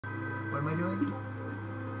What am I doing?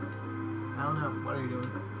 I don't know. What are you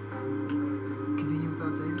doing? Continue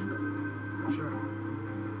without saving? Sure.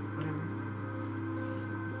 Whatever.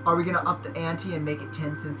 Are we gonna up the ante and make it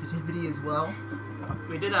 10 sensitivity as well?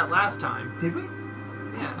 We did that last time. Did we?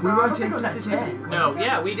 Yeah. We I were don't think it was at sensitivity. 10. No, Was it 10?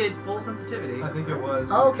 yeah, we did full sensitivity. I think it was.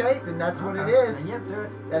 Oh, okay, then that's what it is. Yep, do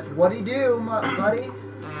it. That's what he do, buddy.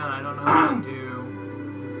 Hang on, I don't know how to do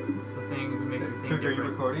the thing to make the thing Cook, are you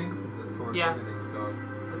different. recording? Yeah. Everything's gone.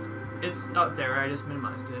 It's up there. I just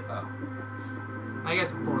minimized it. Oh. I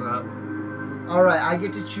guess pull it up. Alright, I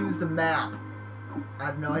get to choose the map. I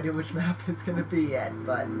have no idea which map it's gonna be yet,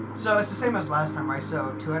 but... So it's the same as last time, right?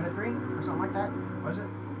 So 2 out of 3? Or something like that? Was it?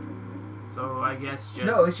 So I guess just...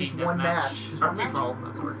 No, it's just team one deathmatch. match. Just Or one match? free-for-all,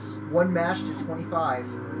 that works. One match to 25.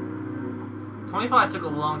 25 took a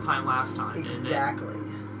long time last time, didn't it? Exactly.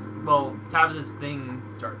 Well, Tabs' thing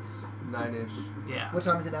starts... 9-ish. Yeah. What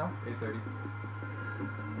time is it now? 8:30.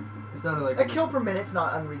 It sounded like... A kill per minute's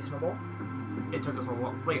not unreasonable. It took us a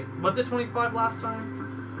long... Wait, was it 25 last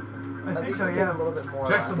time? I think so, we did yeah. a little bit more.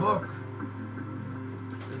 Check last the book.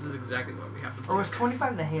 So this is exactly what we have to do. Or was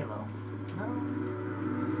 25 the Halo? No.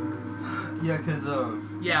 Yeah, because,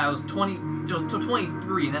 Yeah, it was 20... It was to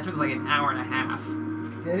 23, and that took us like an hour and a half.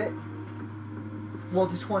 time. Did it? Well,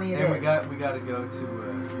 to 20 it and is. we got to go to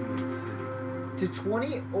Union City. To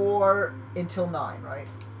 20 or until 9, right?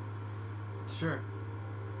 Sure.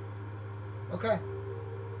 Okay.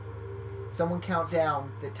 Someone count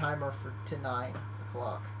down the timer for to 9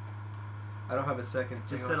 o'clock. I don't have a second.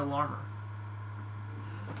 Just set alarmer.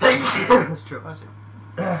 That's true. Was it?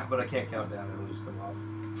 But I can't count down. It'll just come off.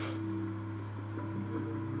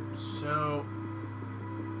 So...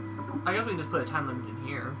 I guess we can just put a time limit in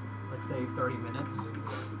here. Like, say, 30 minutes.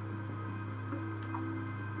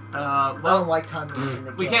 I Well, don't like time limits in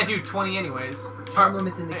the game. we can't do 20 anyways. Time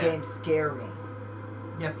limits in the Yeah. game scare me.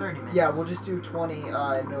 Yeah, 30 minutes. Yeah, we'll just do 20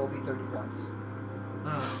 and it'll be 30 points.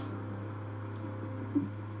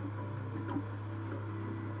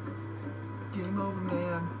 Game over,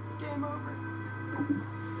 man. Game over.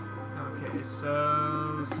 Okay,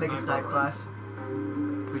 so... Make a snipe class.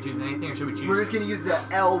 Can we choose anything, or should we choose... We're just gonna use the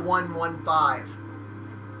L115.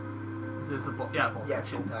 Is this a bolt? Yeah, bolt Yeah,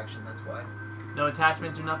 action. bolt action, that's why. No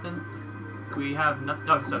attachments or nothing? We have nothing...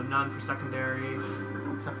 Oh, so none for secondary,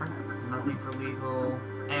 Except for knife. nothing for lethal,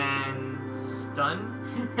 and stun?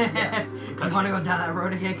 Yes. Do you want to go down that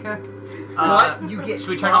road again, Cook? What? You get should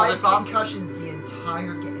we turn all 5 this off? concussions the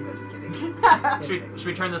entire game. No, just kidding. Should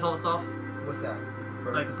we turn all this off? What's that?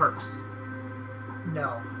 Like the perks.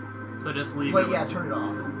 No. So just leave Wait, it. yeah, turn it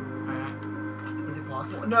off. Alright. Is it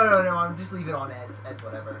possible? No, I'm just leave it on as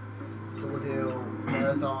whatever. So we'll do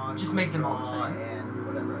marathon. Just make them all the draw, same. And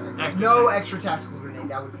whatever. Extra No tactical. extra tactical grenade.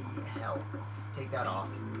 That would be hell. Take that off.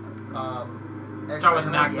 Start with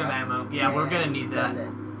ammo, maximum yes. ammo. Yeah, we're gonna need that. That's it.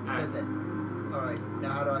 Alright. That's it. Alright, now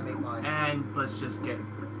how do I make mine? And let's just get...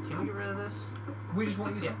 Can we get rid of this? We just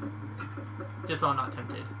won't use Yeah. it. Just so I'm not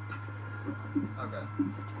tempted. Okay.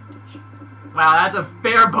 Wow, that's a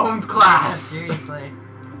bare bones Yeah, class! seriously.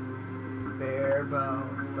 Bare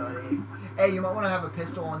bones, buddy. Hey, you might want to have a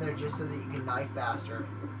pistol on there just so that you can knife faster.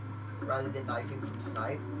 Rather than knifing from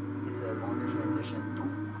snipe. It's a longer transition.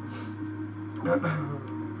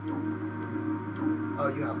 Oh,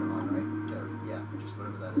 you have one on, right? Yeah, just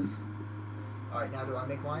whatever that is. Alright, now do I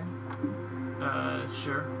make mine?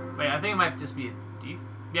 Sure. Wait, I think it might just be a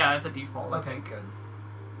yeah, it's a default, I Okay, think. good.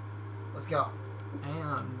 Let's go. Hang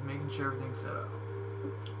on, making sure everything's set up.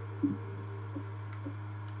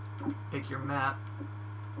 Pick your map.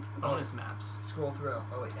 Bonus maps. Scroll through.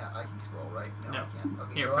 Oh, wait, now I can scroll, right? No, No. I can't.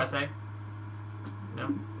 Okay, Here, go press up. A. No.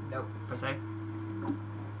 Nope. Press A. What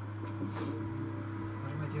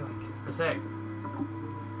am I doing? Press A.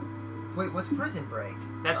 Wait, what's Prison Break?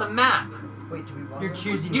 That's a map! Wait, do we want You're to...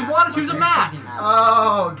 choosing You map. wanna choose a You're map! choosing map.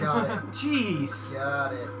 Oh, got it. Jeez!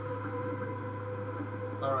 Got it.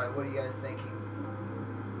 Alright, what are you guys thinking?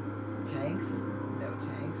 Tanks? No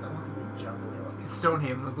tanks. I want something jungly looking.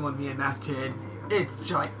 Stonehaven was the one me and Matt did. It's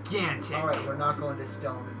gigantic! Alright, we're not going to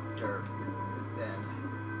Stone Derb then.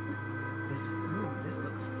 This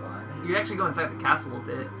looks fun. You actually go inside the castle a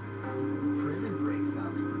bit. Prison Break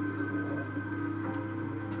sounds pretty cool.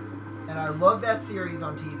 And I love that series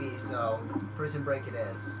on TV, so Prison Break it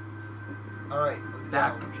is. Alright, let's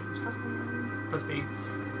Back. go. Press B.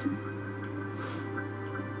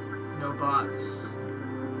 No bots.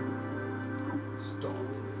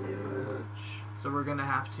 Start the match. So we're gonna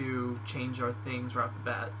have to change our things right off the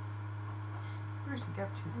bat. Where's the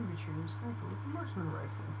gap to infantry sniper with the marksman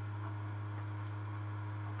rifle?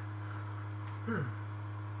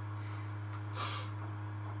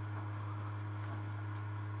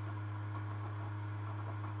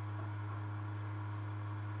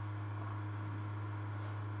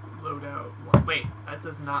 Wait, that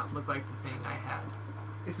does not look like the thing I had.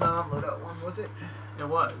 It's not on loadout one, was it? It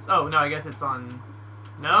was. Oh, no, I guess it's on...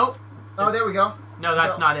 No? Oh, there we go. No,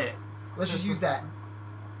 that's not it. Let's just use that.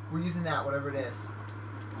 We're using that, whatever it is.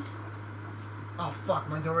 Oh, fuck.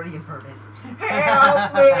 Mine's already inverted.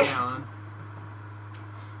 Help me! Hang on.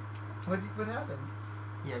 What happened?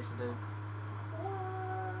 He exited.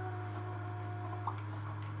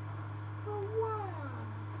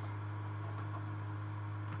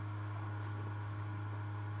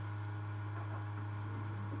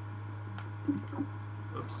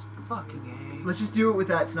 Oops. Fucking Let's just do it with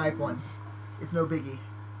that snipe one. It's no biggie.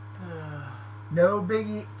 No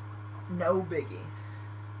biggie. No biggie.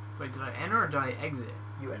 Wait, did I enter or did I exit?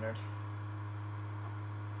 You entered.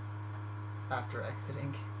 After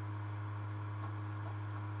exiting.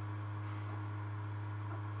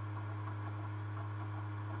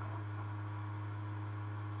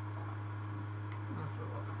 Oh, for the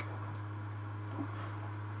love of God.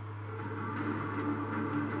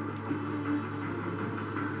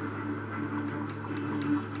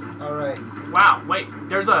 Alright. Wow, wait,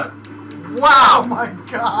 there's a... Oh Wow! my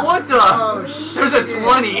god! What the? Oh, shit. There's a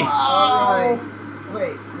 20! Alright.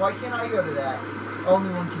 Wait, why can't I go to that?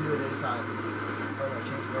 Only one can do it at a time. Oh, I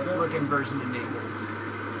changed later? Look inversion enabled.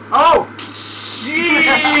 Oh! Jeez!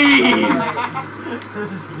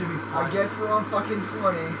 This is gonna be fun. I guess we're on fucking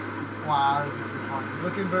 20. Wow, this is gonna be fun.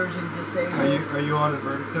 Look inversion disabled. Are you on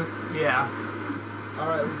Invertica? Yeah.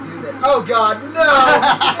 Alright, let's do that. Oh god, no!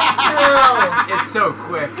 No! It's so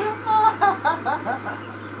quick.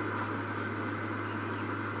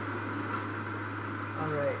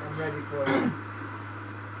 Alright, I'm ready for you.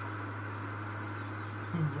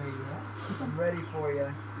 I'm ready for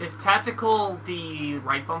you. Is tactical the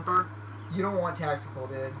right bumper? You don't want tactical,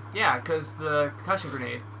 dude. Yeah, because the concussion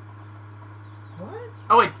grenade. What?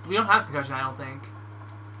 Oh wait, we don't have concussion, I don't think.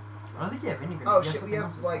 I don't think you have any grenades. Oh You shit, we something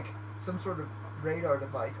else have this like time. some sort of radar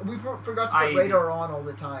device. We forgot to put radar on all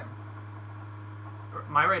the time.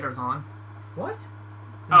 My radar's on. What?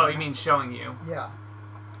 Oh, you mean showing you? Yeah.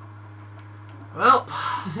 Well,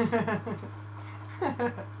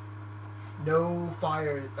 No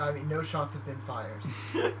fire. I mean, no shots have been fired.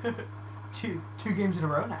 two games in a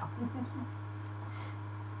row now.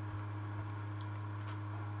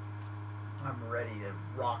 I'm ready to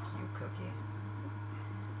rock you, Cookie.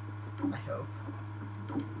 I hope.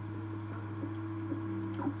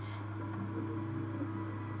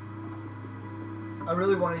 I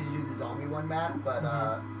really wanted to do the zombie one, Matt, but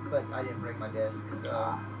I didn't bring my disc,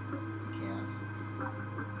 so you can't.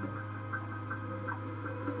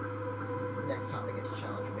 Next time I get to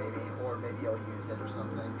challenge, maybe, or maybe I'll use it or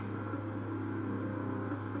something.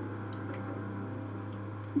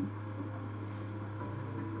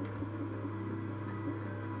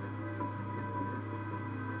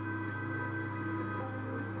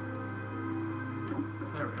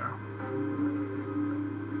 there we are.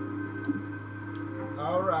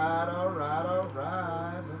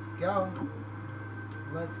 Alright, let's go.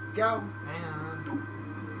 Let's go. And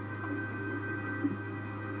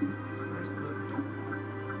where's the?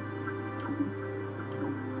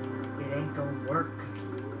 It ain't gonna work, Cookie.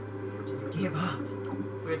 Just give up.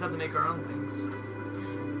 We just have to make our own things.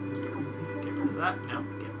 Get rid of that. No,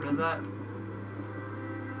 get rid of that.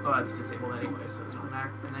 Oh, that's disabled anyway, so it's not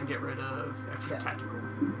there. And then get rid of extra Yeah. tactical.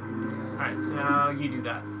 Yeah. Alright, so now you do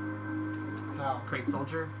that. How? Crate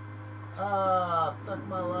soldier. Ah, fuck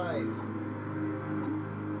my life.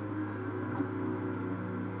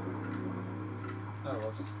 Oh,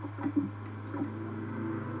 whoops.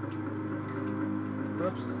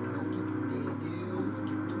 Whoops.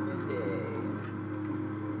 Skip the day.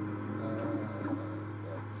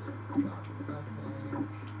 That's got nothing.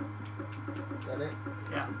 Is that it?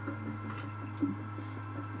 Yeah.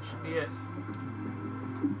 Should be it.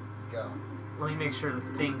 Let's go. Let me make sure the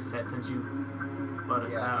thing's set since you butt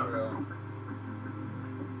us Yeah, out. true.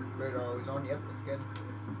 Radar always on. Yep, that's good.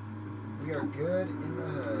 We are good in the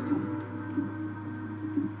hood.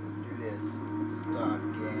 Let's do this. Start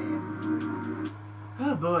game.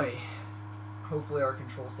 Oh boy. Hopefully our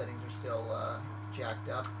control settings are still jacked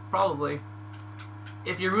up. Probably.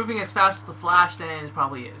 If you're moving as fast as the Flash, then it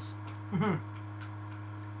probably is. Mhm.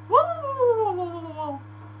 Woo!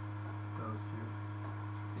 That was cute.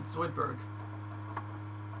 It's Zoidberg.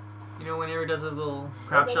 You know when he does his little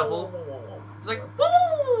crab shuffle? It's like,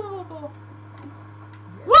 woo!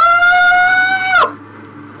 Woo!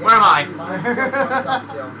 Where am I? Mine's still fucked up,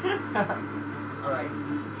 so. Alright.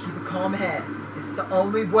 Keep a calm head. It's the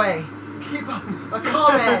only way. Keep a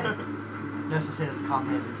calm head. Just to say it's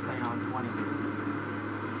complicated playing on 20.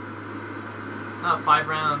 Oh,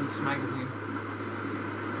 5-round magazine.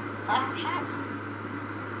 5 shots.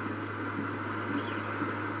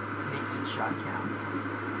 Make each shot count.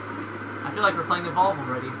 I feel like we're playing Evolve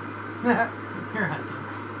already. You're hunting.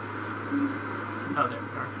 Oh, there we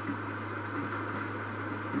are.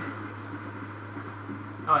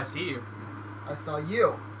 Oh, I see you. I saw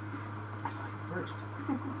you. I saw you first.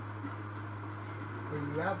 Where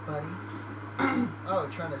you at, buddy? Oh,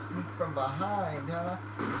 trying to sneak from behind, huh?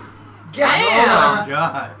 Get Damn! Oh my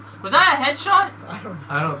god. Was that a headshot? I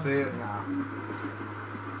don't know. Yeah.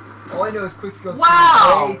 All I know is quickscope's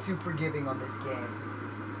Wow! way too forgiving on this game.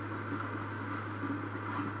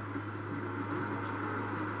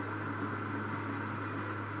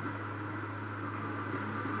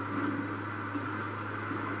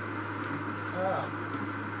 Oh.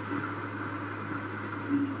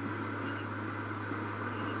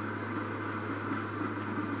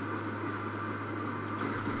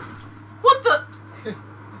 What the?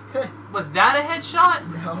 Was that a headshot?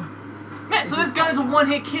 No. Man, so this guy's a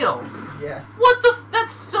one-hit kill. Yes. What the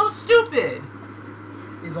that's so stupid.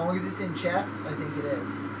 As long as it's in chest, I think it is.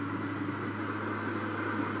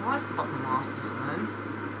 Well, I fucking lost this then.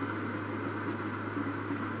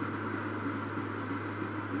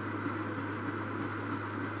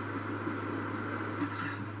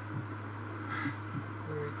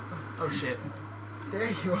 Oh shit. There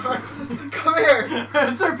you are. Come here.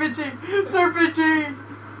 Serpentine! Serpentine!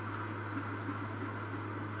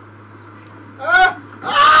 Ah! What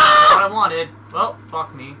Ah! I wanted. Well,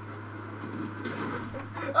 fuck me.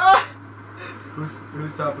 Ah!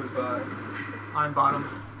 Who's top, who's bottom? I'm bottom.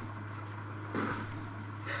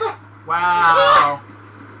 Wow.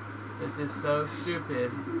 This is so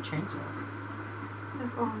stupid. Chainsaw.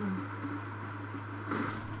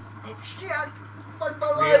 Oh shit! Fuck my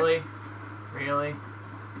life. Really? Really?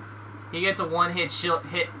 He gets a one-hit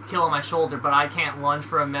kill on my shoulder, but I can't lunge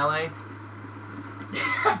for a melee?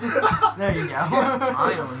 There you go.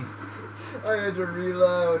 Finally. I had to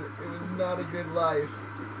reload. It was not a good life.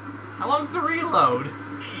 How long's the reload?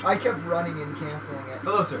 I kept running and canceling it.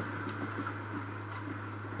 Hello, sir.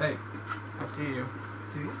 Hey, I see you.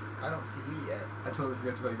 Do you? I don't see you yet. I totally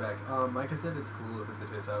forgot to call you back. Micah said it's cool if it's at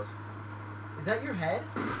his house. Is that your head?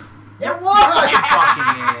 You It was!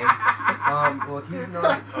 fucking A. Well, he's not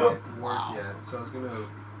off work Wow. yet, so I was gonna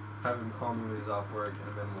have him call me when he's off work,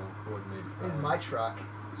 and then we'll coordinate. This is my truck.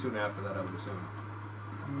 Soon after that, I would assume.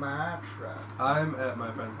 My truck. I'm at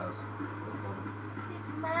my friend's house at the moment,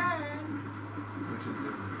 It's mine. which is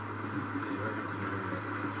in the Irvington area.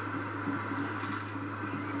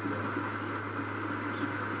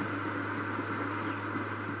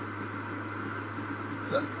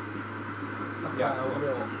 Yeah, A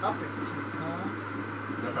little up and peak, huh?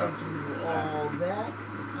 No Thank problem. you all that.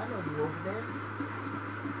 I know you over there.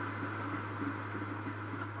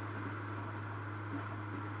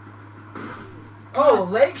 Oh,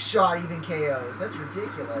 leg shot even KOs. That's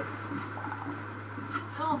ridiculous.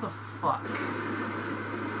 How the fuck?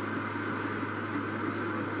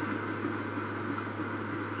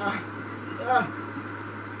 Ah, ah.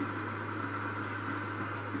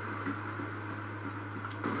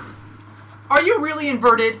 Are you really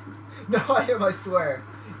inverted? No, I am, I swear.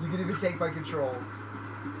 You can even take my controls.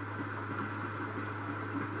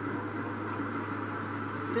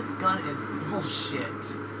 This gun is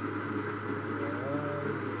bullshit.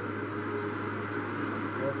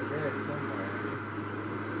 You're over there somewhere.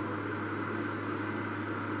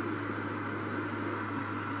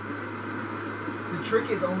 The trick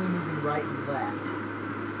is only moving right and left.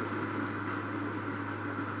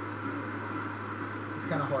 It's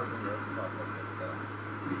kind of hard when you're above like this, though.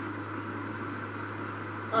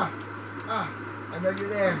 I know you're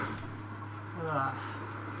there.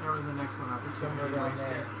 There was an excellent It's somewhere opportunity down wasted.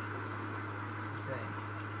 there. I think.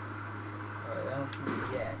 Alright, I don't see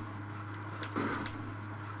you yet.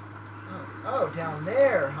 Oh, down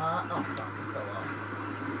there, huh? Oh, fuck, it fell off.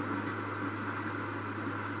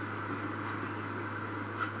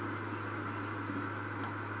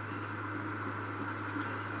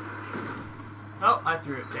 Oh, I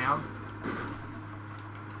threw it down.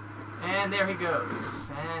 And there he goes.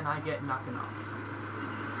 And I get nothing off.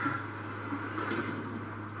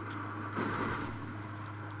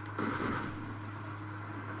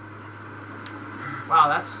 Wow,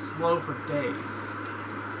 that's slow for days.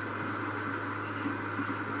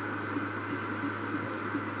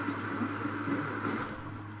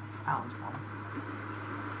 Alan's bottom.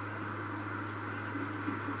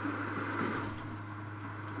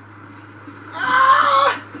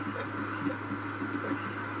 Ah!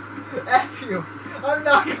 F you. I'm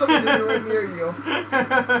not coming anywhere near you.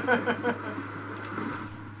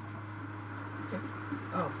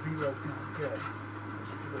 Oh, reload time. Good.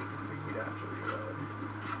 Let's just wait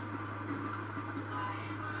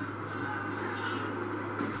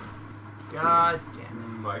God damn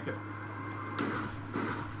it. Micah.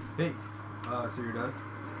 Hey. So you're done?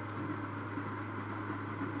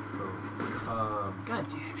 Cool. God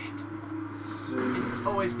damn it. So It's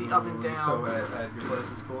always the up and down. So at your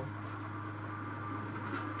place is cool?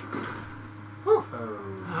 Whew. Okay.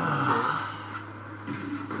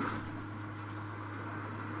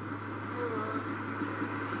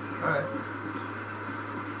 Alright.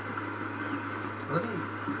 Let me...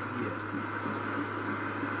 Yeah.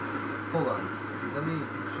 Hold on. Let me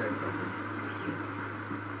check something.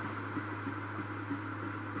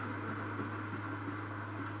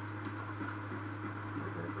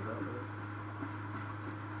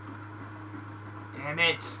 Damn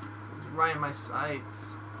it. It's right in my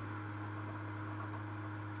sights.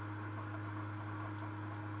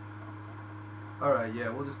 Alright, yeah,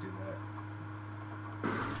 we'll just do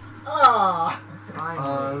that. Ah!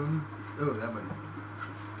 Finally. Oh, that might...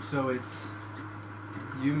 So it's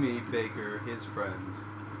you, me, Baker, his friend,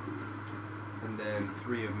 and then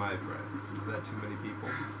 3 of my friends. Is that too many people?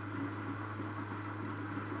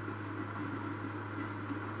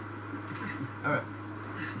 Alright.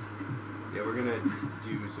 Yeah, we're gonna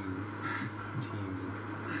do some teams and stuff.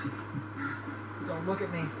 Don't look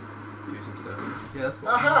at me. Do some stuff. Yeah, that's cool.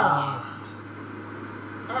 Aha!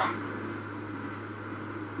 Ah!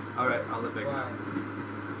 Alright, I'll let Baker know.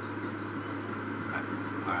 Fine.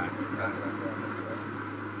 Alright. That's what I'm going this way.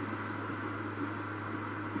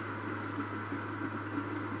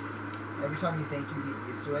 Every time you think you get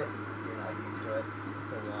used to it, you're not used to it.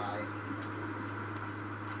 It's a lie.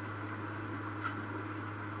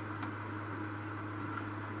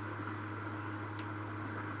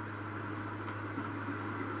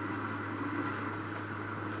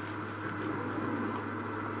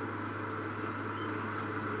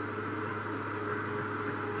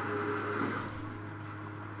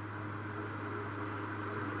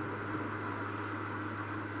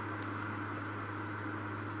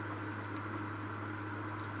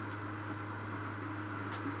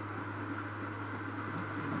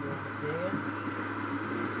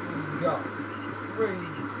 Go. Where you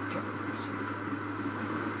go?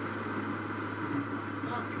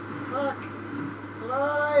 Fuck.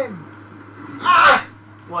 Climb! Ah!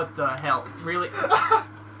 What the hell? Really? Damn.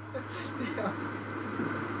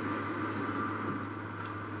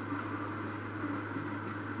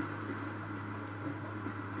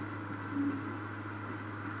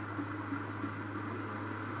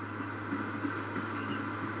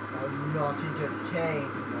 I'm not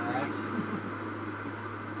entertained, Matt.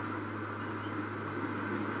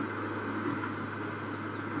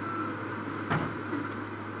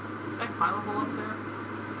 High level up there?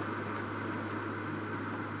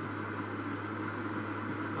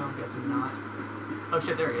 Oh, I'm guessing not. Oh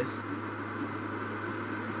shit, there he is.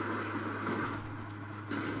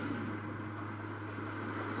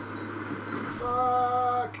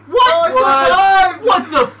 Fuck! What? Oh, I survived! What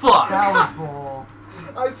the fuck? That was bull.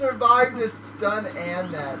 I survived a stun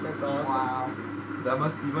and that. That's awesome. Wow.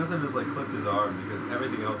 You must have just like clipped his arm because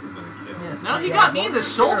everything else has been a kill. Yes. No, he Yeah, got as me long in the as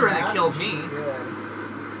you shoulder get and her it ass, killed you me. should be good.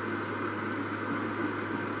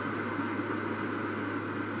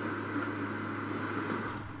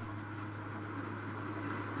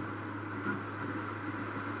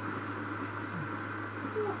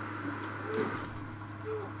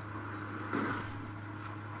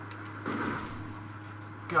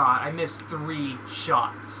 God, I missed 3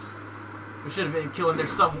 shots. We should have been killing there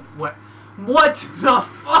somewhere. What the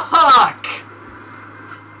fuck?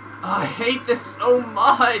 I hate this so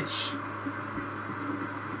much.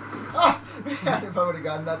 Oh, man, if I would have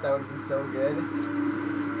gotten that, that would have been so good.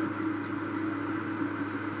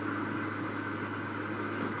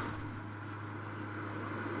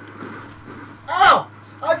 Ow!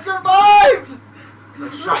 I survived! I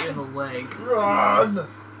shot you in the leg. Run!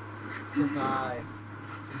 Survive.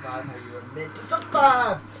 Survive how you were meant to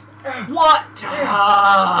survive! What?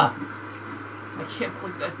 I can't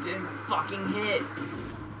believe that didn't fucking hit.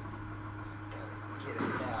 Gotta get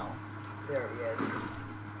him now. There he is.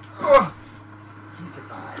 Ugh! He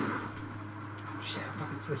survived. Shit, I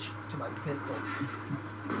fucking switch to my pistol.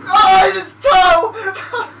 Oh, in his toe!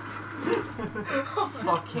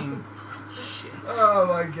 Fucking shit. Oh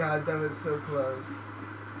my god, that was so close.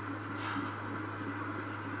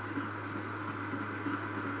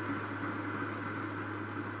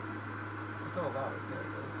 I saw that right there. It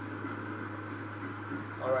is.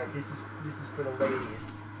 All right, this is for the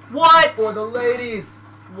ladies. What? For the ladies.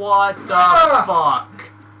 What the Ah! fuck?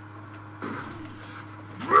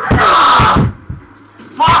 Ah!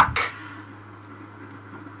 Fuck!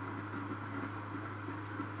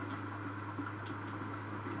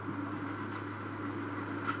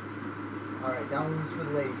 is for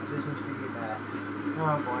the ladies, but this one's for you, Matt.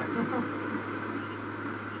 Oh boy.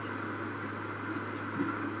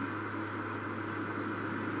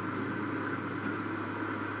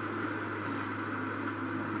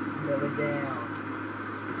 Belly down.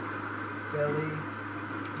 Belly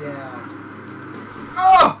down.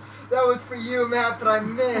 Oh! That was for you, Matt, but I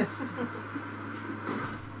missed.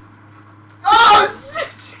 Oh,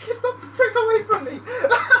 shit! Get the frick away from me!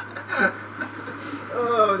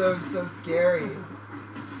 Oh, that was so scary.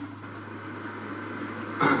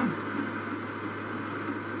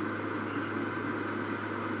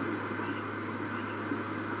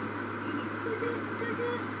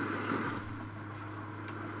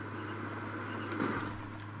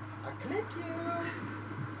 I clipped you.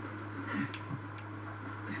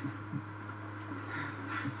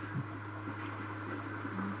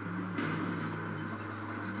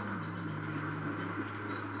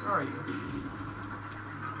 Where are you?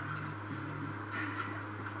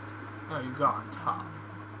 Oh, you got on top.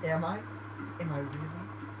 Am I? Am I really?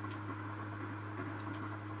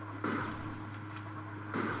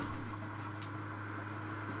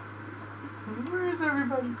 Where is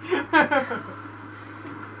everybody?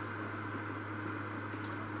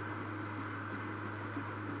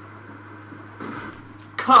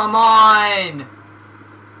 Come on!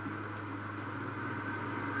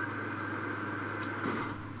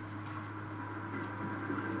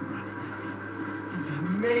 He's a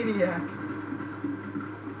maniac.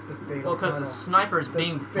 The fatal Well, because the funnel. sniper's The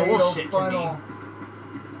being fatal bullshit to me. funnel.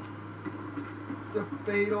 The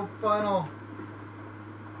fatal funnel.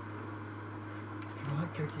 Come on,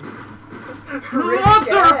 Cookie.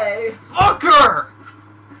 Risque. Motherfucker!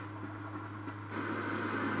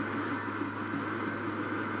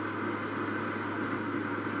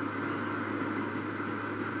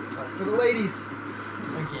 Alright, for the ladies.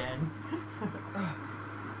 Again.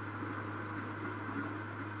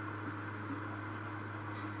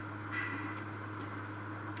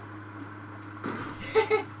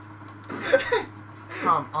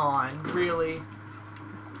 Come on, really?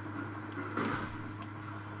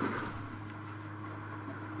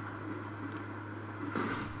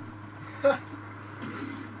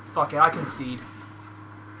 Fuck it, I concede.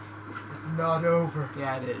 It's not over.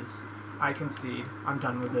 Yeah, it is. I concede. I'm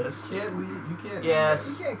done with this. You can't.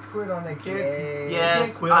 Yes. You can't quit on a can't- game.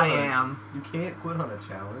 Yes, quit I on it. am. You can't quit on a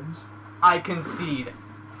challenge. I concede.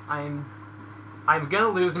 I'm gonna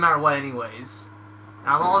lose no matter what anyways.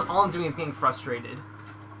 All I'm doing is getting frustrated.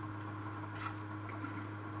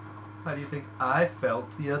 How do you think I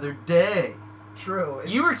felt the other day? True.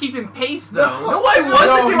 You were keeping pace though. No, I wasn't.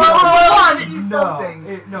 No, You you were weren't. the Be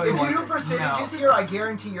something. No, If he you do wasn't. percentages No. here, I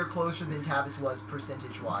guarantee you're closer than Tavis was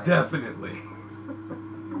percentage-wise. Definitely.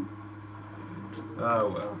 Oh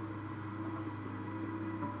well.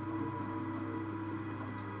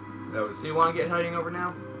 That was. Do you want to get heading over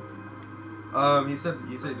now? He said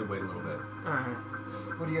to wait a little bit. Alright.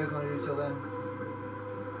 What do you guys want to do till then?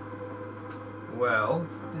 Well,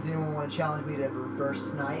 Does anyone want to challenge me to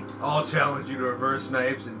reverse snipes? I'll challenge you to reverse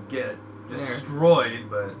snipes and get destroyed,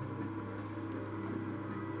 but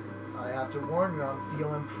I have to warn you, I'm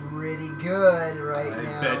feeling pretty good right I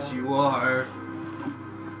now. bet you are.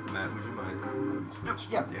 Matt, would you mind?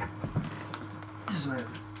 Yeah. Yeah. This might be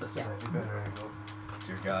a better angle.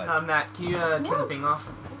 Dear God. Matt, can you turn the thing off?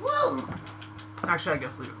 Whoa! Actually, I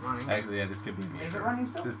guess leave it running. Actually, yeah, this could be amusing. Is it running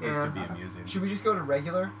still? This Yeah. could be amusing. Should we just go to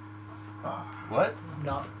regular? What?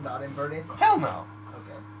 Not inverted? Hell no.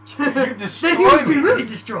 Okay. You're Then destroying he would be me. really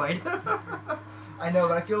destroyed. I know,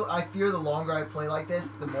 but I fear the longer I play like this,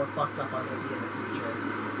 the more fucked up I'm gonna be in the future.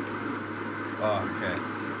 Oh, okay.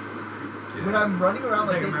 Yeah. When I'm running around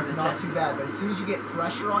like It's this, like it's a not test. too bad, but as soon as you get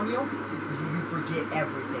pressure on you, you forget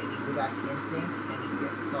everything. You go back to instincts, and then you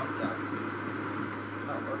get fucked up.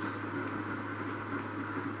 Oh, whoops.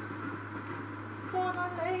 For the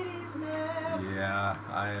ladies, Matt. Yeah,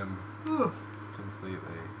 I am Ugh. completely.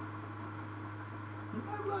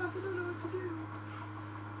 I'm lost. I don't know what to do.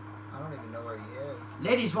 I don't even know where he is.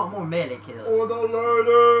 Ladies want more melee kills. For the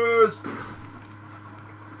ladies.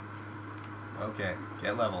 Okay,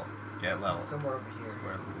 get level. Get level. Somewhere over here.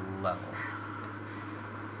 We're level.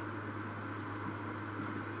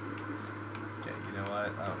 Okay, you know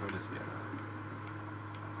what? Oh, we're just gonna.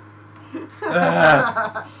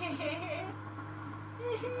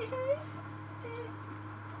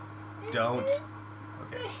 Don't.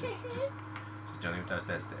 Okay, just don't even touch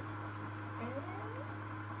that stick.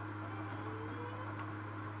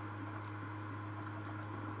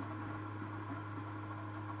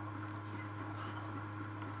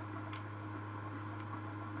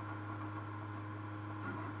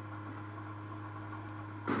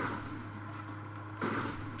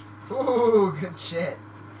 Ooh, good shit.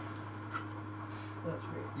 That's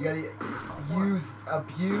weird. You gotta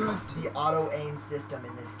abuse the auto aim system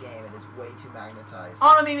in this game. It is way too magnetized.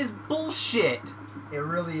 Auto aim is bullshit. It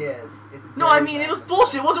really is. It's No, I very mean it was magnetized.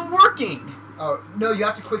 bullshit. It wasn't working. Oh no, you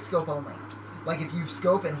have to quick scope only. Like if you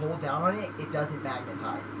scope and hold down on it, it doesn't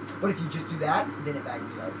magnetize. But if you just do that, then it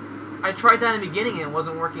magnetizes. I tried that in the beginning and it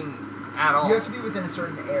wasn't working at all. You have to be within a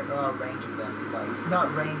certain range of them, like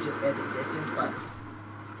not range as in distance, but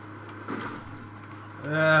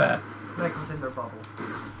Like within their bubble.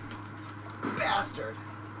 bastard.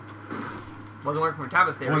 Wasn't working for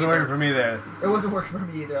Tavis there. Wasn't working for me there. It wasn't working for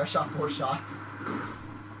me either. I shot 4 shots.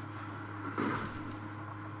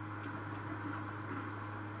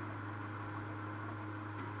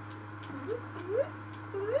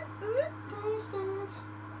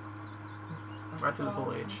 Right to the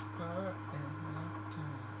full age.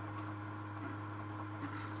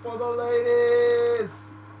 For the ladies!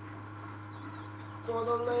 For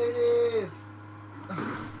the ladies!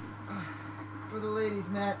 For the ladies,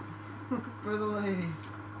 Matt. For the ladies.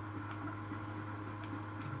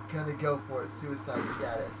 I'm gonna go for it. Suicide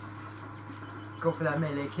status. Go for that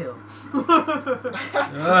melee kill. I'm Go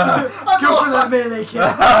for that melee kill.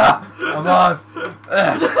 I'm lost. For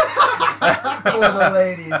the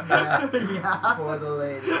ladies, Matt. Yeah. For the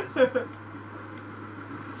ladies.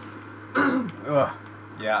 Ugh.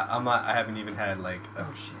 Yeah, I haven't even had like a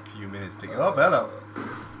Oh, shit. few minutes to go. Oh, hello. I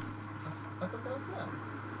thought that was him.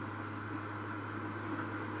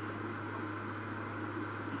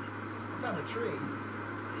 I found a tree.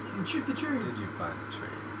 And shoot the tree. Did you find a tree?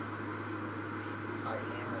 I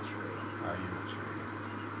am a tree. Are you a tree?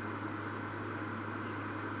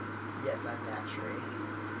 Yes, I'm that tree.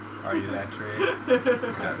 Are you that tree? I You're not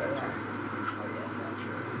that tree. am that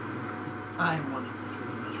tree. I am one of the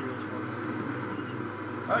tree. The tree is one.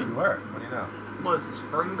 Oh, you were. What do you know? What was this,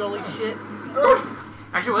 Fern Gully shit?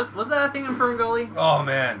 Actually, was that a thing in Fern Gully? Oh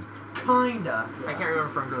man. Kinda. Yeah. I can't remember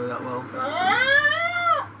Fern Gully that well.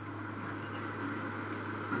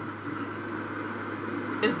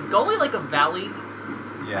 Is Gully like a valley?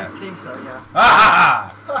 Yeah. I think so, yeah.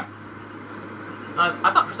 Ah!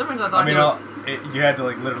 I thought for some reason I thought I mean, he was. you had to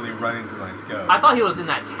like literally run into my scope. I thought he was in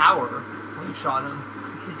that tower when you shot him.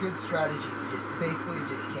 It's a good strategy. Just basically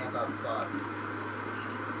just camp out spots.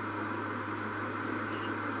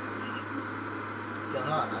 What's going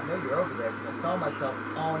on? I know you're over there because I saw myself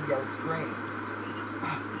on your screen.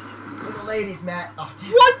 For the ladies, Matt. Oh,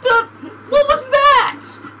 damn. What the? What was that?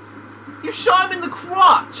 You shot him in the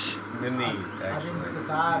crotch. The knee, I didn't actually.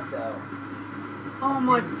 survive though. Oh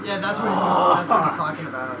my. Yeah, that's what he's talking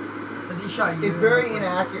about. Because he shot you. It's very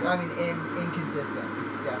inaccurate. I mean, inconsistent.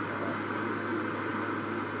 Definitely.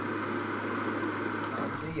 Oh,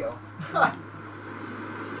 it's Theo.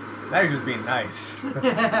 Now you're just being nice.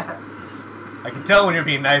 I can tell when you're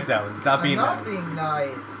being nice, Alan. Stop being I'm not nice. being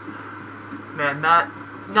nice. Man, Matt.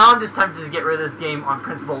 Now I'm just tempted to get rid of this game on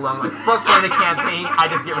principle alone. Like, fuck running the campaign. I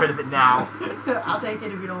just get rid of it now. I'll take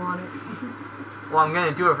it if you don't want it. Well, I'm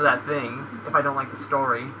gonna do it for that thing if I don't like the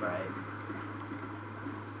story. Right.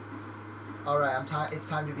 All right, it's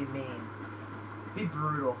time to be mean. Be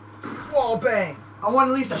brutal. Wall bang! I want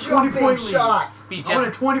at least a Jumping 20-point lead. shots. Be, I want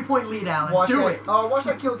a 20-point lead, Alan. Watch Do that! it. Oh, watch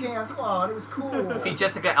that kill cam! Come on, it was cool. be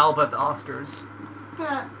Jessica Alba at the Oscars.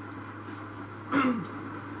 Yeah. Okay,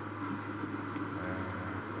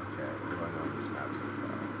 what do I know on this map so far?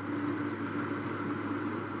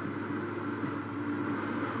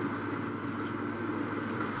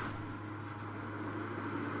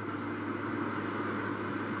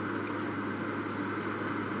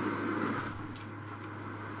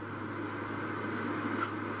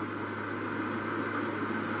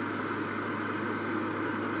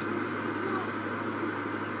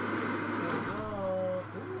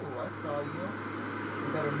 Ooh, I saw you.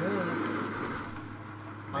 You better move.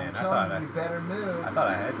 Man, I'm telling you, I you better move. I thought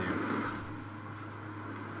I had you.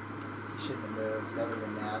 You shouldn't have moved. That would have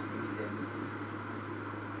been nasty if you didn't.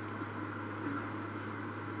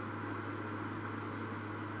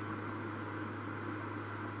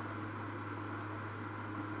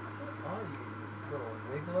 What are you, little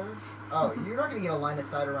wiggler? Oh, you're not gonna get a line of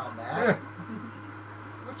sight around that.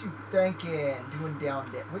 What you thinking? Doing down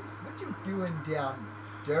there? What you doing down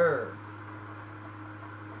there?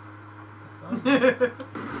 I saw you.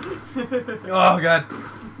 Oh god.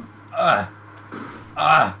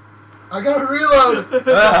 I gotta reload.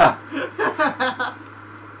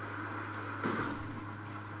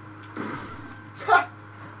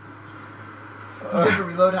 Do you have to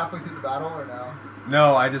reload halfway through the battle or no?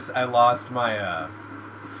 No, I lost my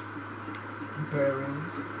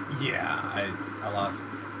Bearings. yeah, I lost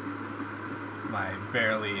my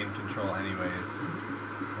barely in control anyways.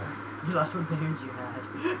 You lost what bearings you had.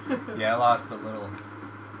 Yeah, I lost the little...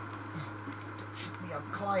 Shoot me, I'm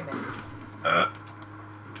climbing.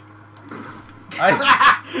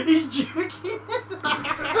 He's jerking it.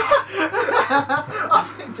 Up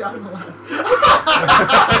and down the ladder.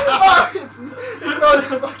 Oh, it's on the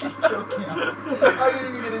fucking kill cam. I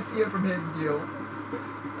didn't even get to see it from his view.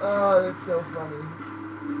 Oh, that's so funny.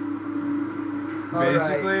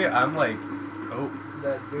 Basically, All right. I'm like, oh.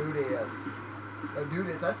 Let's do this. Let's do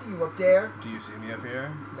this. I see you up there. Do you see me up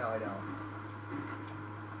here? No, I don't.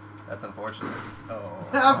 That's unfortunate. Oh.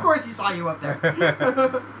 Of course he saw you up there.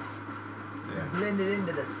 Yeah. Blended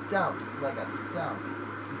into the stumps like a stump.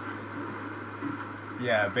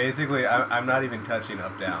 Yeah, basically, I'm not even touching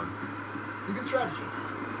up down. It's a good strategy.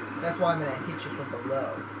 That's why I'm gonna hit you from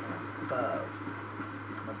below and above.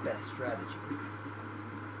 It's my best strategy.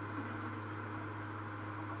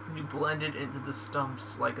 You blended into the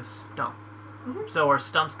stumps like a stump. Mm-hmm. So are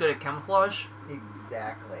stumps good at camouflage?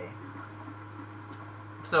 Exactly.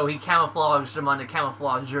 So he camouflaged among the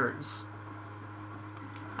camouflagers.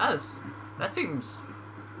 That seems...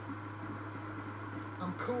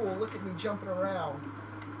 I'm cool. Look at me jumping around.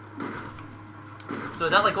 So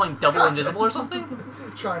is that like going double invisible or something?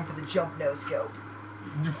 Trying for the jump no scope.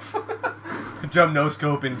 Jump no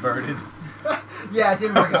scope inverted. Yeah, it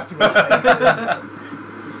didn't work out too well.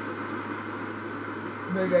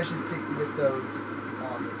 Maybe I should stick with those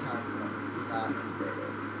on the time frame, not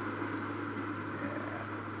inverted.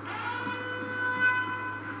 Yeah.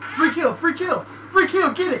 Free kill, free kill, free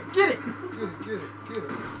kill, get it, get it. Get it, get it, get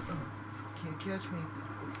it. Can't catch me.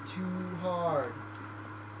 It's too hard.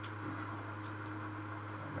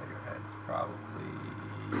 I bet your head's probably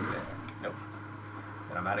there. Nope.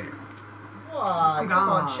 Then I'm out of here. Why? I'm Come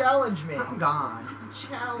on, gone. challenge me. I'm gone.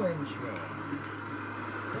 Challenge me.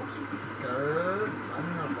 Don't be scared.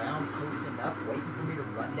 Running around, posting up, waiting for me to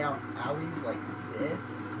run down alleys like this.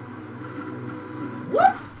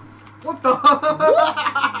 What? What the?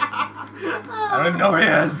 I don't even know where he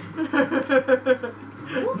is.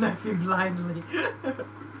 Knifing blindly.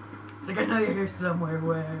 It's like I know you're here somewhere.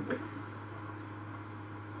 Where?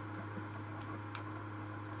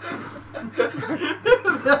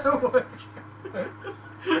 That was...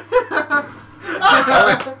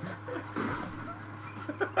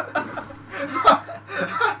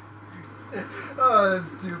 Oh,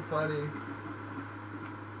 that's too funny.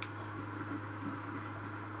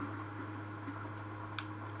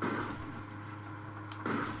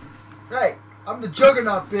 Hey, I'm the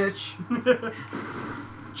Juggernaut, bitch.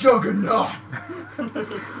 Juggernaut.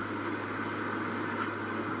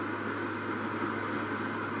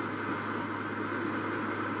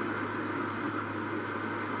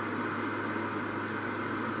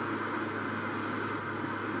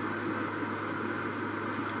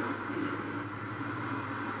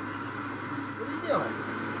 What are you doing?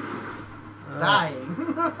 Dying.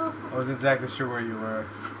 I wasn't exactly sure where you were.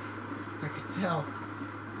 I could tell.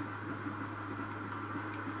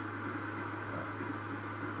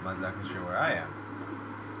 I'm not exactly sure where I am.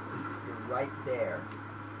 You're right there.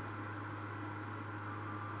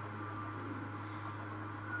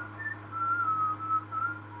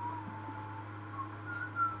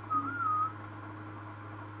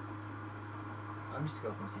 I'm just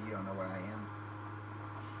scoping so you don't know where I am.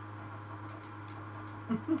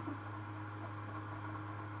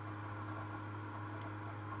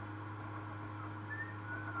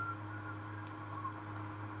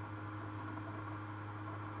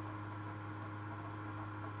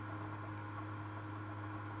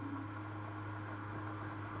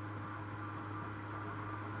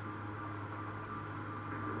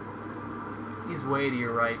 He's way to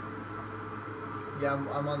your right. Yeah,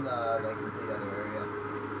 I'm on the like complete other area.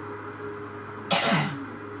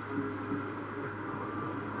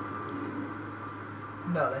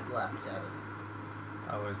 No, that's left, Travis.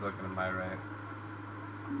 I was looking to my right.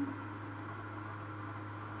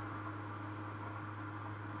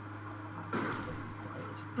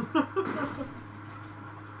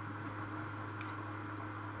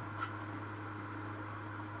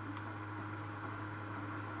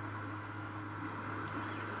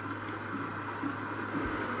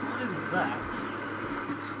 What is that?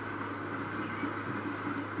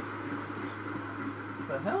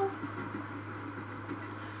 The hell?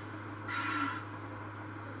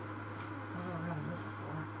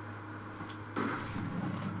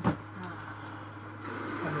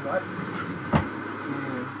 I mean, what?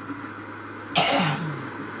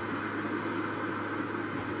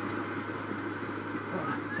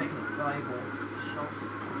 Oh, it's taking a valuable shelf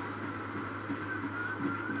space.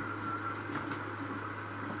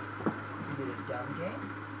 You did a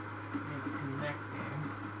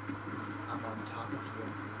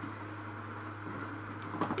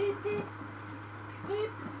Beep, beep.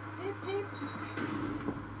 Beep, beep, beep.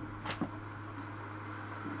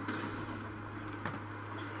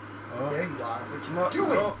 Oh. There you are. What you No. doing?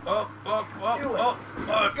 Do it.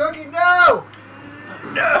 Oh. Cookie, no!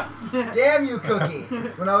 No. Damn you, Cookie.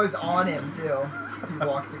 When I was on him, too. He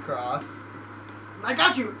walks across. I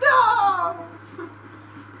got you. No.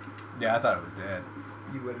 Yeah, I thought it was dead.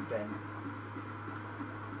 You would have been.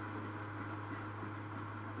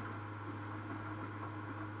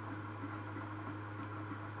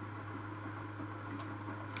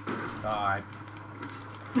 Oh,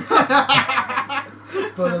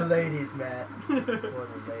 For the ladies, Matt. For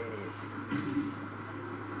the ladies.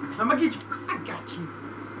 I'm gonna get you. I got you.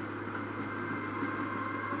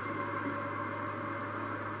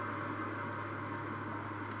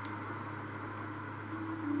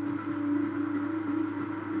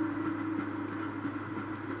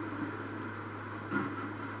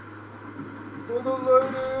 For the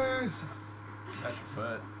ladies! That's your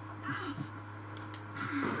foot.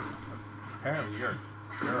 Apparently you're a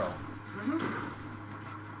girl.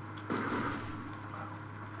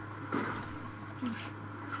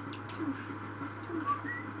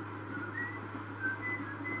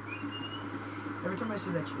 Every time I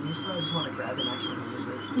see that chainsaw, I just want to grab it and actually use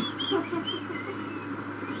it.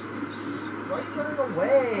 Why are you running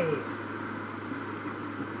away?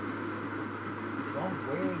 Wrong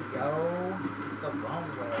way, yo. It's the wrong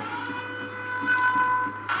way.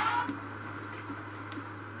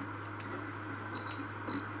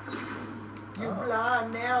 You blind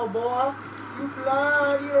now, boy. You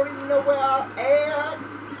blind. You don't even know where I'm at.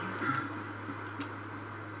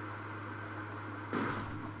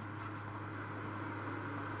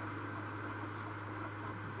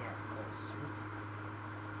 Yeah, all sorts of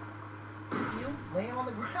places. You laying on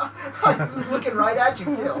the ground. I was looking right at you,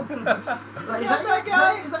 too. Is that, Is that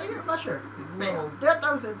guy? Is that you? I'm not sure. His Bam. little Yep,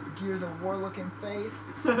 that was him. Gears of War looking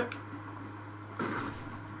face.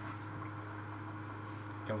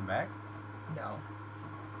 Coming back? No.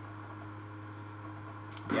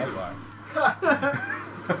 Yeah, you are.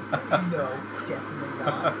 No, definitely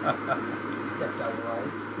not. Except I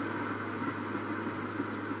was.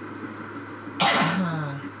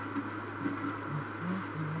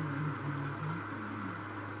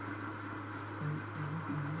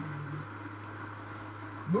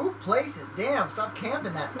 Move places. Damn, stop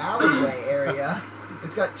camping that alleyway area.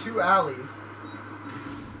 It's got 2 alleys.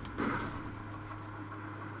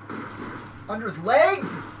 Under his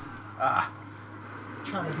legs? Ah.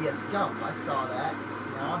 Trying to be a stump. I saw that.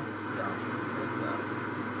 Now I'm the stump. What's up?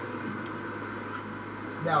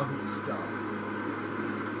 Now who to stump?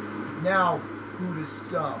 Now who to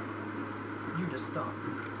stump? You just stunk.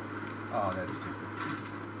 Oh, that's stupid.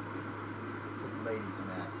 For the ladies,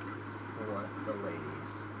 Matt. For the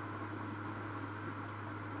ladies.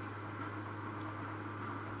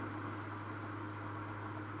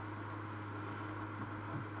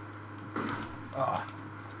 Oh,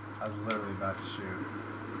 I was literally about to shoot.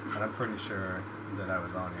 And I'm pretty sure that I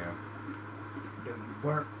was on you. No, you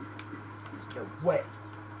weren't. There's no way.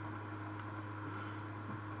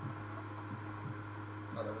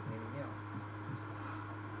 Oh, that wasn't even you.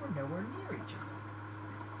 We're nowhere near each other.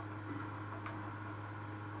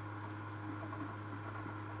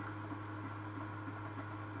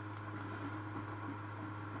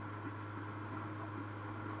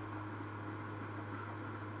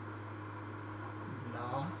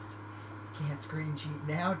 Lost? Can't screen cheat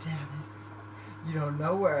now, Tavis. You don't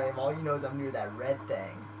know where I am. All you know is I'm near that red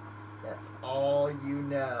thing. That's all you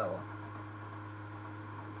know.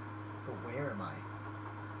 But where am I?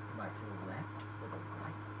 Am I to the left or the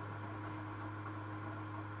right?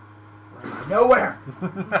 Where am I? Nowhere!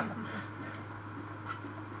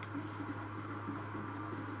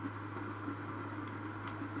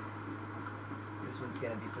 This one's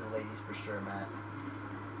gonna be for the ladies for sure, Matt.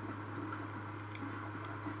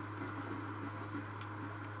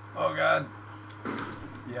 Oh God.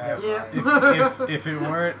 Yeah. Yeah. If it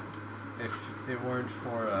weren't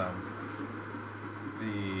for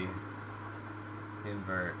the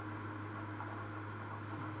invert.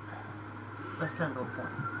 That's kind of the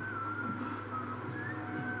point.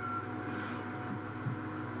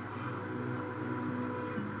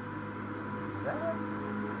 Is that?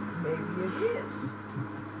 Maybe it is.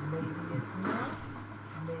 Maybe it's not.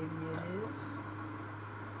 Maybe it is.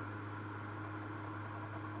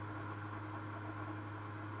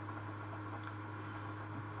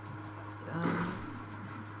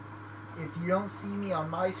 If you don't see me on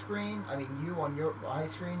my screen, I mean you on my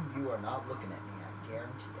screen, you are not looking at me. I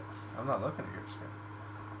guarantee it. I'm not looking at your screen.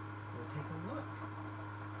 Well, take a look.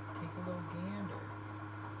 Take a little gander.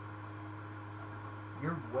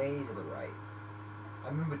 You're way to the right.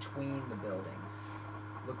 I'm in between the buildings.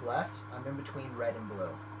 Look left. I'm in between red and blue.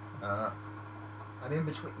 I'm in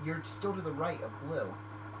between. You're still to the right of blue.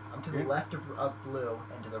 I'm to the left of blue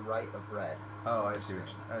and to the right of red. Oh, I see what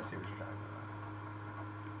you're talking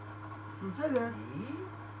about. Hi there. See?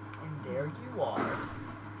 And there you are.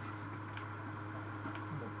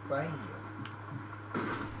 I'm gonna bang you.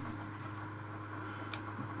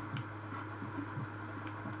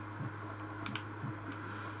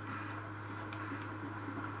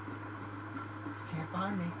 Can't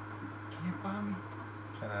find me. Can't find me.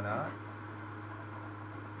 Can I not?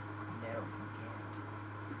 No, you can't.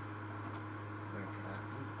 Where could I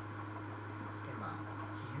be? Am I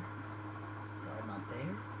here? Or am I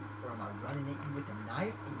there? Or am I running at you with a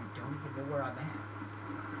knife and you don't even know where I'm at?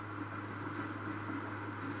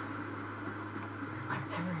 I'm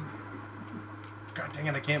everywhere. God dang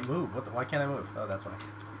it, I can't move. Why can't I move? Oh, that's why.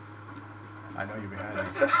 I know you're behind me.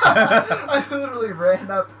 I literally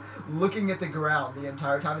ran up looking at the ground the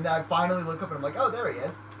entire time, and then I finally look up and I'm like, oh, there he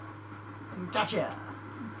is. Gotcha.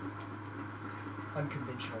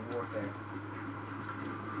 Unconventional warfare.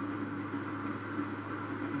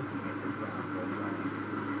 Looking at the ground while running.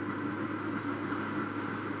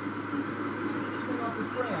 Swing off this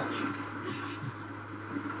branch.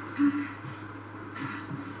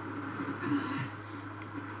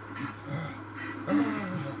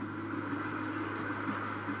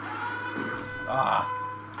 Ah.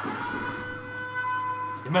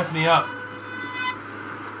 You messed me up.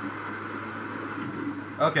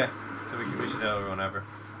 Okay. So we should tell everyone ever.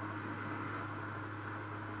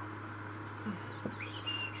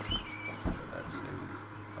 That's snooze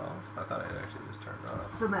off. I thought I'd actually just turned it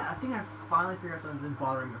off. So Matt, I think I finally figured out something's been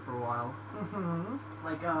bothering me for a while. Mm-hmm.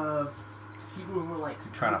 Like people who were like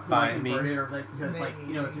Trying to like, find me? inverted, or like because like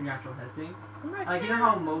you know it's your natural head thing. Like you know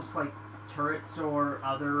how most like turrets or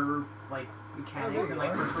other like mechanics and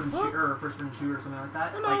like first-person shooter or first-person shooter or something like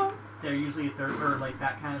that. Like they're usually a third or like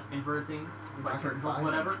that kind of inverted thing, like turret controls or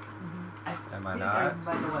whatever. Am I think not? I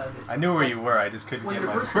might know what it is. I knew where you were. I just couldn't When get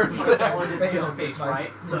you're my first person, like, all it is Failed your face, with my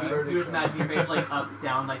right? So you inverted just imagine face. your face like up,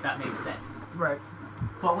 down, like that makes sense. Right.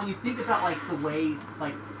 But when you think about like the way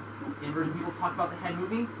like inversion people talk about the head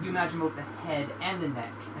moving, you imagine both the head and the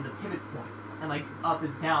neck and the pivot point, and like up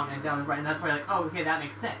is down and down is right, and that's why you're like, oh, okay, that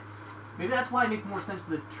makes sense. Maybe that's why it makes more sense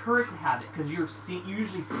for the turret to have it, because you're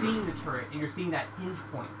usually seeing the turret and you're seeing that hinge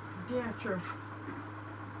point. Yeah, true.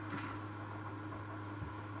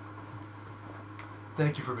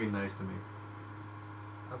 Thank you for being nice to me.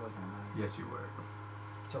 I wasn't nice. Yes, you were.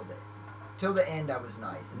 Till the end I was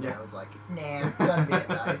nice, and then Yeah. I was like, nah, I'm done being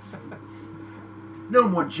nice. No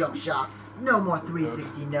more jump shots. No more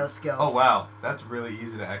 360 no scopes. Oh wow, that's really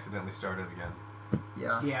easy to accidentally start it again.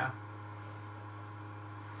 Yeah. Yeah.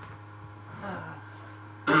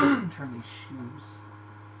 Turn these shoes.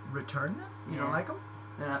 Return them? You don't like them?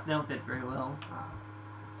 They don't fit very well.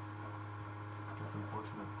 That's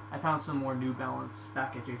unfortunate. I found some more New Balance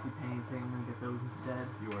back at JCPenney, saying I'm gonna get those instead.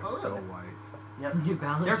 You are Oh, so really? white. Yep. New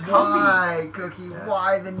Balance. They're comfy. Why, Cookie? Yeah.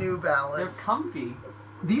 Why the New Balance? They're comfy.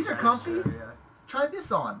 These are That is comfy? true, yeah. Try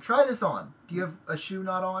this on. Try this on. Do you have a shoe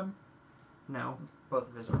not on? No. Both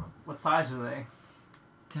of his are on. What size are they?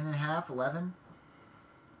 10 and a half, 11?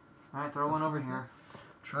 Alright, throw one over here.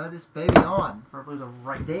 Try this baby on. Preferably the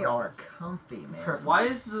right They are ones. comfy, man. Perfect. Why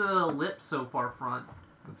is the lip so far front?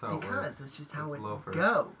 That's how it Because works. it's just how It's it loafers.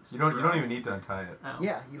 goes. You don't bro. even need to untie it. Oh.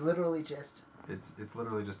 Yeah, you literally just... It's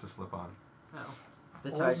literally just a slip on. Oh.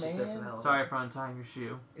 The Old tie's just there for man. the hell of it. Sorry for untying your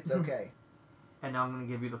shoe. It's okay. And now I'm gonna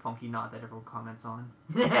give you the funky knot that everyone comments on.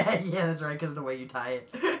 Yeah, that's right, because of the way you tie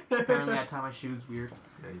it. Apparently I tie my shoes weird.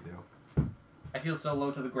 Yeah, you do. I feel so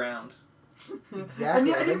low to the ground.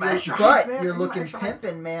 Exactly. I need my extra But height, man. I you're need my looking extra height.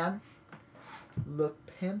 pimpin', man. Look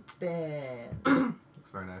pimpin'. Looks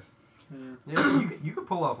very nice. Yeah, you could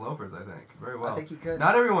pull off loafers, I think, very well. I think you could.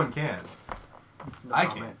 Not everyone can. No, I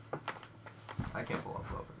man. can't. I can't pull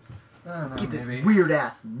off loafers. I don't know, Get this maybe. weird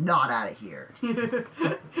ass knot out of here.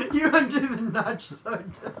 You undo the notch. So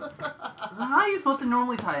So how are you supposed to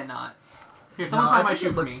normally tie a knot? Here, someone No, tie I my think shoe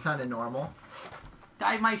it for looks me. kind of normal.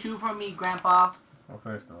 Tie my shoe for me, Grandpa. Well,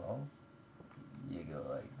 first of all, you go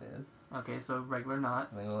like this, Okay, so regular knot.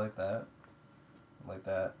 and then go like that,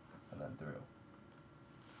 and then through.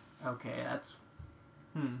 Okay, that's...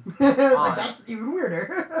 it's like, Odd. that's even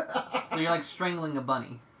weirder. So you're like strangling a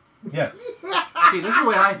bunny. Yes. See, this is the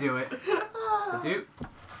way I do it. So do...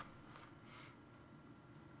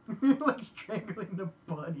 You're like strangling the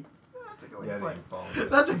bunny. That's a good way Yeah, to put they it. fall.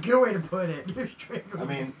 That's a good way to put it. You're strangling I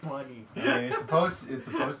mean- the bunny. I mean, it's supposed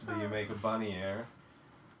to be you make a bunny air,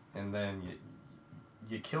 and then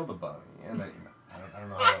you kill the bunny, and then I don't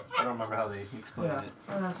know. I don't remember how they explained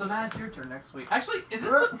Yeah. it. So now it's your turn next week. Actually, is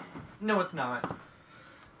this the... No, it's not.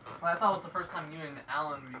 Well, I thought it was the first time you and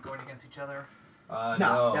Alan would be going against each other.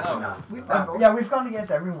 No, definitely Oh. not. We've battled. Yeah, we've gone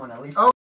against everyone at least. Oh.